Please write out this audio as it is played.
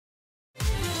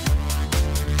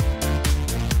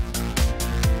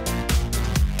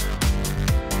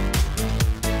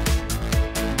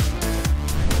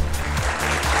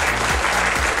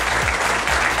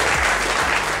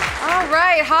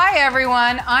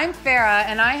everyone, I'm Farah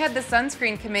and I head the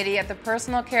Sunscreen Committee at the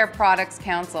Personal Care Products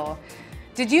Council.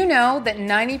 Did you know that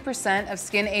 90% of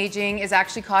skin aging is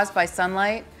actually caused by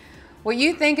sunlight? What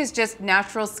you think is just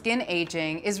natural skin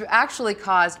aging is actually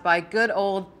caused by good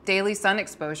old daily sun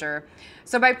exposure.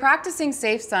 So by practicing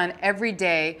safe sun every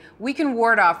day, we can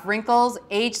ward off wrinkles,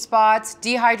 age spots,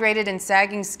 dehydrated and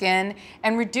sagging skin,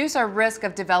 and reduce our risk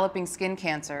of developing skin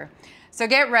cancer. So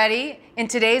get ready. In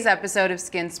today's episode of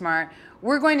Skin Smart,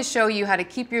 we're going to show you how to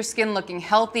keep your skin looking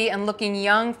healthy and looking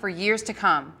young for years to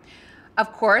come.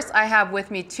 Of course, I have with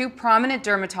me two prominent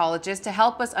dermatologists to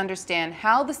help us understand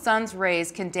how the sun's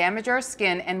rays can damage our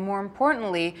skin and, more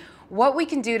importantly, what we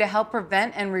can do to help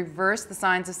prevent and reverse the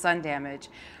signs of sun damage.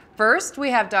 First,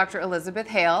 we have Dr. Elizabeth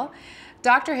Hale.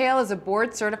 Dr. Hale is a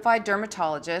board-certified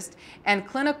dermatologist and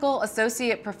clinical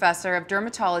associate professor of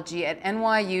dermatology at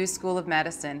NYU School of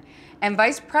Medicine and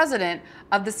vice president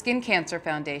of the Skin Cancer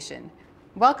Foundation.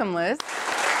 Welcome, Liz.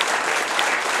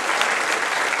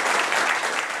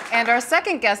 And our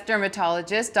second guest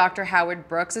dermatologist, Dr. Howard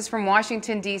Brooks, is from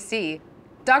Washington, D.C.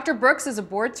 Dr. Brooks is a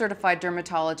board-certified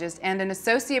dermatologist and an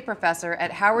associate professor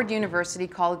at Howard University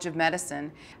College of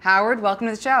Medicine. Howard, welcome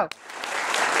to the show.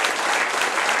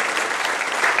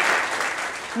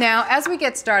 Now, as we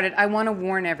get started, I want to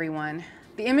warn everyone.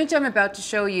 The image I'm about to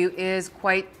show you is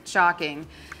quite shocking.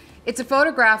 It's a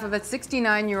photograph of a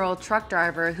 69-year-old truck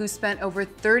driver who spent over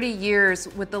 30 years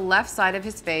with the left side of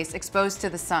his face exposed to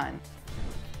the sun.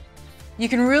 You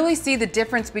can really see the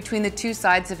difference between the two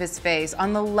sides of his face.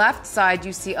 On the left side,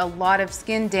 you see a lot of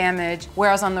skin damage,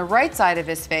 whereas on the right side of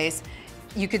his face,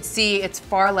 you could see it's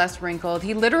far less wrinkled.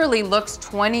 He literally looks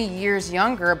 20 years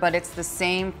younger, but it's the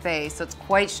same face, so it's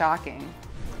quite shocking.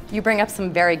 You bring up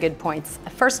some very good points.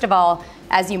 First of all,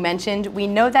 as you mentioned, we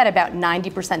know that about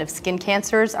 90% of skin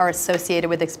cancers are associated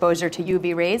with exposure to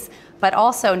UV rays, but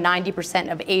also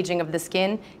 90% of aging of the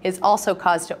skin is also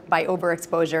caused by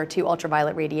overexposure to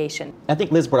ultraviolet radiation. I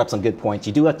think Liz brought up some good points.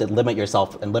 You do have to limit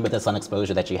yourself and limit the sun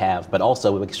exposure that you have, but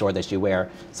also make sure that you wear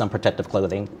some protective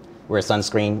clothing, wear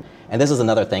sunscreen. And this is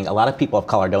another thing. A lot of people of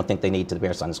color don't think they need to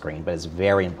wear sunscreen, but it's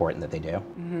very important that they do.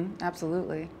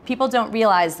 Absolutely. People don't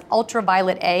realize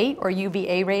ultraviolet A or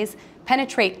UVA rays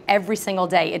penetrate every single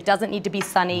day. It doesn't need to be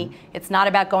sunny. It's not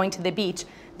about going to the beach.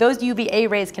 Those UVA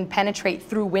rays can penetrate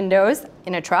through windows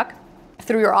in a truck,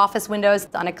 through your office windows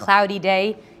on a cloudy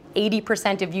day.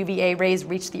 80% of UVA rays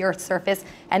reach the Earth's surface,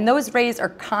 and those rays are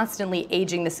constantly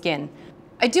aging the skin.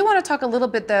 I do want to talk a little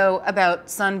bit, though, about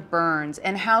sunburns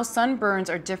and how sunburns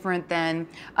are different than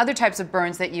other types of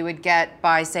burns that you would get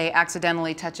by, say,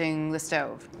 accidentally touching the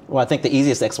stove. Well, I think the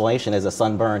easiest explanation is a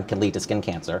sunburn can lead to skin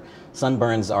cancer.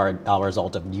 Sunburns are a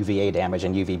result of UVA damage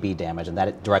and UVB damage, and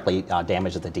that directly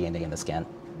damages the DNA in the skin.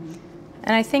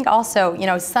 And I think also,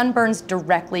 sunburns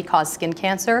directly cause skin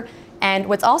cancer. And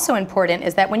what's also important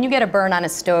is that when you get a burn on a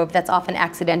stove that's often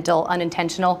accidental,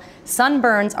 unintentional,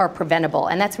 sunburns are preventable.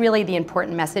 And that's really the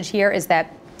important message here, is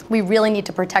that we really need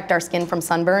to protect our skin from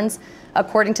sunburns.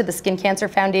 According to the Skin Cancer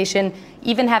Foundation,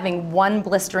 even having one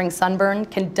blistering sunburn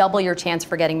can double your chance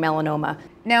for getting melanoma.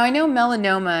 Now, I know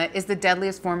melanoma is the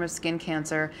deadliest form of skin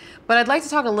cancer, but I'd like to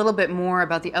talk a little bit more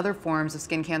about the other forms of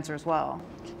skin cancer as well.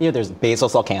 There's basal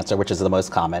cell cancer, which is the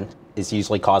most common. It's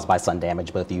usually caused by sun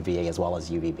damage, both UVA as well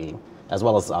as UVB, as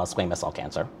well as squamous cell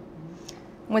cancer.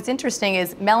 What's interesting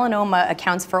is melanoma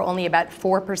accounts for only about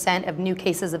 4% of new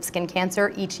cases of skin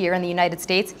cancer each year in the United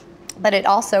States, but it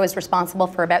also is responsible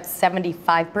for about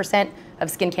 75% of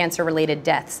skin cancer-related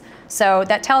deaths. So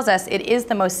that tells us it is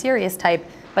the most serious type,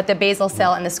 but the basal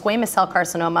cell and the squamous cell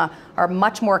carcinoma are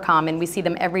much more common. We see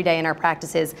them every day in our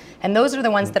practices, and those are the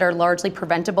ones that are largely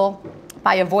preventable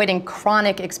by avoiding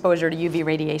chronic exposure to UV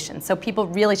radiation. So people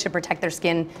really should protect their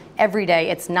skin every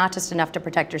day. It's not just enough to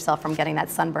protect yourself from getting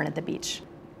that sunburn at the beach.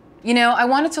 I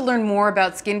wanted to learn more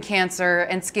about skin cancer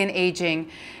and skin aging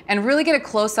and really get a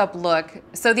close-up look.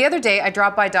 So the other day, I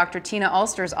dropped by Dr. Tina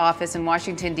Ulster's office in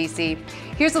Washington, D.C.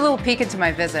 Here's a little peek into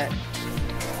my visit.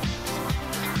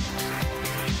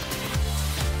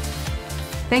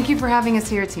 Thank you for having us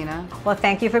here, Tina. Well,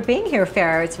 thank you for being here,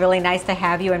 Farah. It's really nice to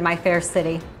have you in my fair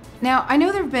city. Now, I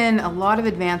know there have been a lot of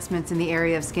advancements in the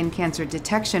area of skin cancer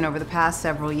detection over the past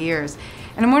several years,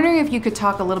 and I'm wondering if you could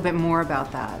talk a little bit more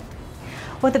about that.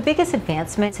 Well, the biggest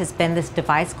advancement has been this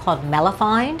device called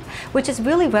Melifind, which has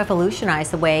really revolutionized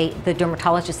the way the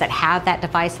dermatologists that have that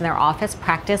device in their office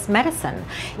practice medicine.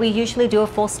 We usually do a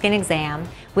full skin exam.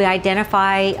 We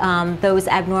identify those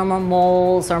abnormal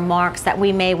moles or marks that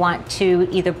we may want to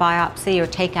either biopsy or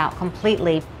take out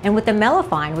completely. And with the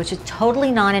Melifind, which is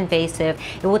totally non-invasive,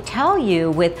 it will tell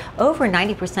you with over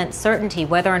 90% certainty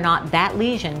whether or not that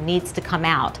lesion needs to come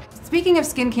out. Speaking of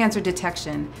skin cancer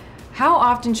detection, how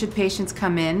often should patients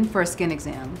come in for a skin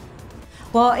exam?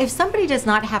 Well, if somebody does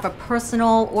not have a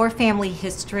personal or family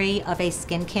history of a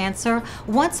skin cancer,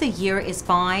 once a year is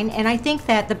fine. And I think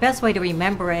that the best way to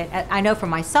remember it, I know for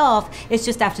myself, is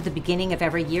just after the beginning of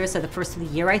every year, so the first of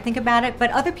the year I think about it,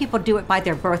 but other people do it by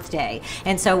their birthday.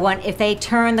 And so if they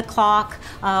turn the clock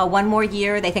one more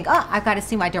year, they think, oh, I've got to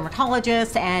see my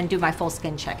dermatologist and do my full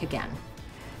skin check again.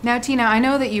 Now, Tina, I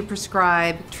know that you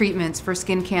prescribe treatments for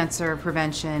skin cancer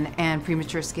prevention and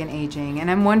premature skin aging, and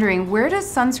I'm wondering, where does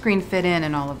sunscreen fit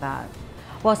in all of that?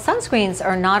 Well, sunscreens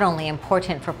are not only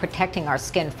important for protecting our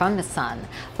skin from the sun,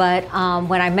 but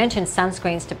when I mention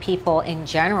sunscreens to people in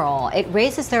general, it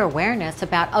raises their awareness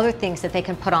about other things that they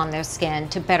can put on their skin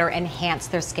to better enhance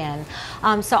their skin.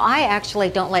 So I actually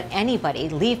don't let anybody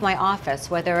leave my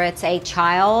office, whether it's a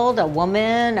child, a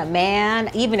woman, a man,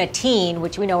 even a teen,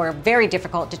 which we know are very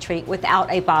difficult to treat,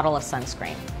 without a bottle of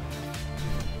sunscreen.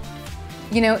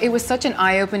 You know, it was such an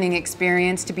eye-opening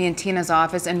experience to be in Tina's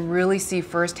office and really see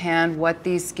firsthand what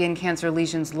these skin cancer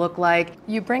lesions look like.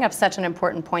 You bring up such an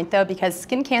important point though, because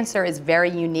skin cancer is very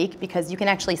unique because you can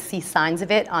actually see signs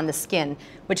of it on the skin,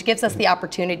 which gives us the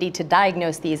opportunity to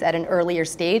diagnose these at an earlier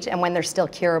stage and when they're still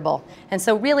curable. And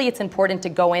so really it's important to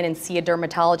go in and see a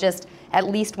dermatologist at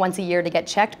least once a year to get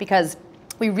checked, because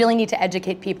we really need to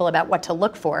educate people about what to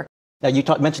look for. Now, you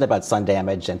mentioned about sun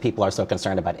damage, and people are so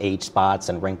concerned about age spots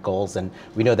and wrinkles, and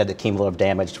we know that the cumulative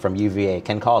damage from UVA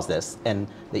can cause this, and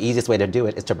the easiest way to do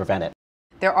it is to prevent it.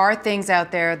 There are things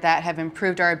out there that have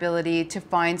improved our ability to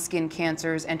find skin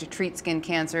cancers and to treat skin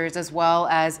cancers, as well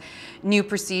as new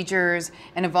procedures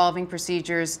and evolving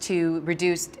procedures to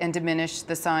reduce and diminish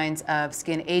the signs of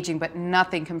skin aging, but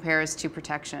nothing compares to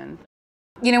protection.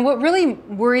 You know, what really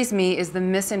worries me is the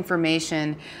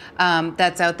misinformation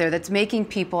that's out there that's making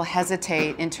people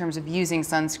hesitate in terms of using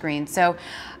sunscreen. So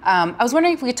I was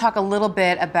wondering if we could talk a little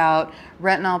bit about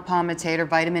retinol palmitate or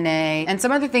vitamin A and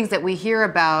some other things that we hear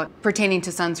about pertaining to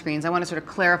sunscreens. I want to sort of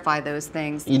clarify those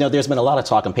things. You know, there's been a lot of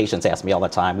talk, and patients ask me all the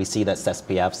time. We see that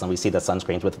SPFs and we see the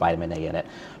sunscreens with vitamin A in it.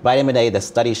 Vitamin A, the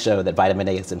studies show that vitamin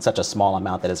A is in such a small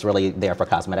amount that it's really there for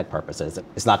cosmetic purposes.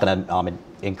 It's not going to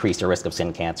increase your risk of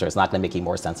skin cancer. It's not going to make you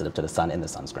more sensitive to the sun in the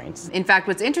sunscreens. In fact,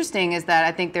 what's interesting is that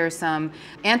I think there's some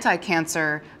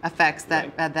anti-cancer effects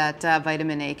that, that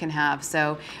vitamin A can have.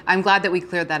 So I'm glad that we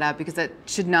cleared that up, because that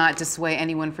should not dissuade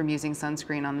anyone from using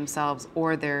sunscreen on themselves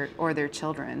or their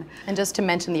children. And just to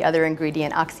mention the other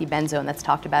ingredient, oxybenzone, that's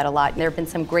talked about a lot. There have been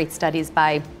some great studies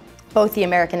by both the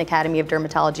American Academy of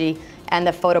Dermatology and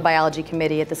the Photobiology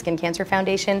Committee at the Skin Cancer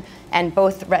Foundation, and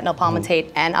both retinol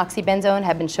palmitate and oxybenzone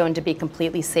have been shown to be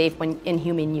completely safe when in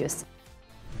human use.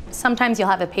 Sometimes you'll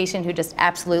have a patient who just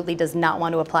absolutely does not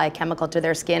want to apply a chemical to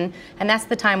their skin, and that's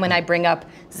the time when I bring up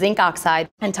zinc oxide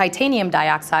and titanium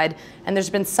dioxide, and there's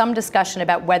been some discussion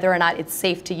about whether or not it's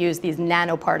safe to use these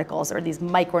nanoparticles or these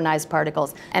micronized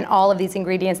particles, and all of these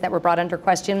ingredients that were brought under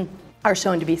question are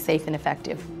shown to be safe and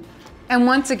effective. And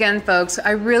once again, folks,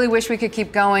 I really wish we could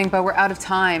keep going, but we're out of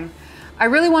time. I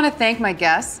really want to thank my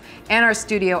guests and our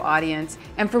studio audience,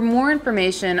 and for more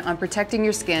information on protecting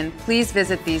your skin, please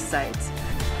visit these sites.